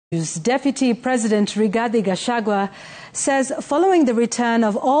Deputy President Rigathi Gachagua says following the return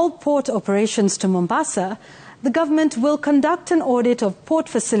of all port operations to Mombasa, the government will conduct an audit of port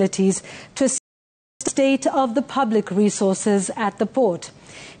facilities to assess the state of the public resources at the port.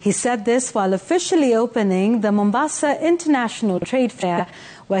 He said this while officially opening the Mombasa International Trade Fair,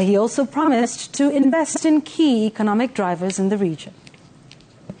 where he also promised to invest in key economic drivers in the region.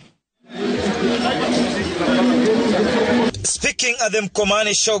 Speaking at the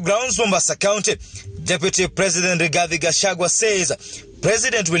Mkomani Showgrounds, Mombasa County, Deputy President Rigathi Gachagua says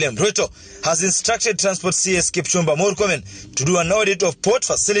President William Ruto has instructed Transport CS Kipchumba Murkomen to do an audit of port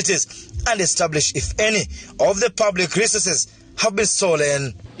facilities and establish if any of the public resources have been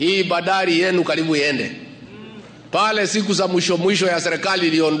stolen. Hii bandari yenu karibu iende. Pale siku za mwisho ya serikali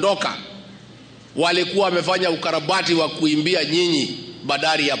iliondoka, walikuwa wamefanya ukarabati wa kuimbia nyinyi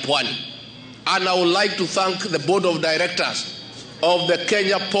bandari ya Pwani. And I would like to thank the board of directors of the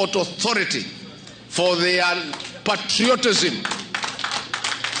Kenya Port Authority for their patriotism,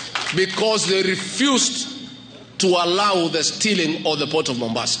 because they refused to allow the stealing of the Port of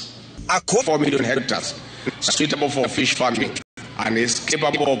Mombasa. 4 million hectares suitable for fish farming and is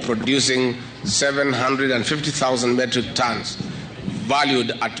capable of producing 750,000 metric tons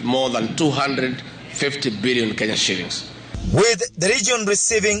valued at more than 250 billion Kenya shillings. With the region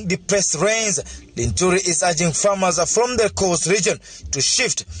receiving depressed rains, Linturi is urging farmers from the coast region to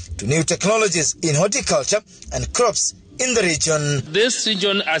shift to new technologies in horticulture and crops in the region. This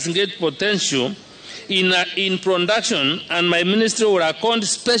region has great potential in production, and my ministry will account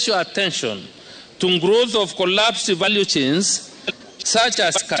special attention to growth of collapsed value chains such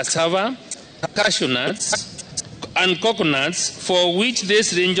as cassava, cashew nuts, and coconuts, for which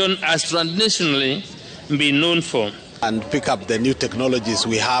this region has traditionally been known for. And pick up the new technologies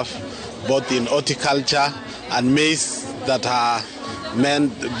we have, both in horticulture and maize that are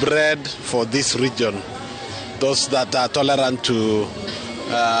meant bred for this region. Those that are tolerant to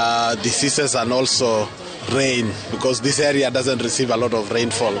diseases and also rain, because this area doesn't receive a lot of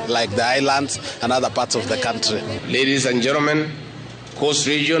rainfall like the islands and other parts of the country. Ladies and gentlemen, Coast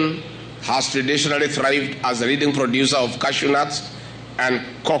Region has traditionally thrived as a leading producer of cashew nuts and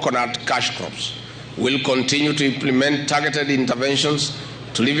coconut cash crops. We'll continue to implement targeted interventions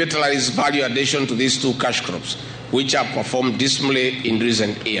to revitalize value addition to these two cash crops, which have performed dismally in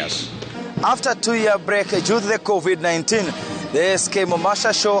recent years. After a 2-year break due to the COVID-19, the SK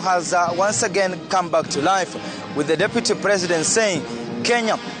Mombasa show has once again come back to life, with the Deputy President saying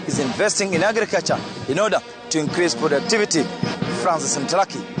Kenya is investing in agriculture in order to increase productivity. Francis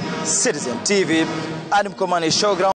Mtalaki, Citizen TV, Adam Komani Showground.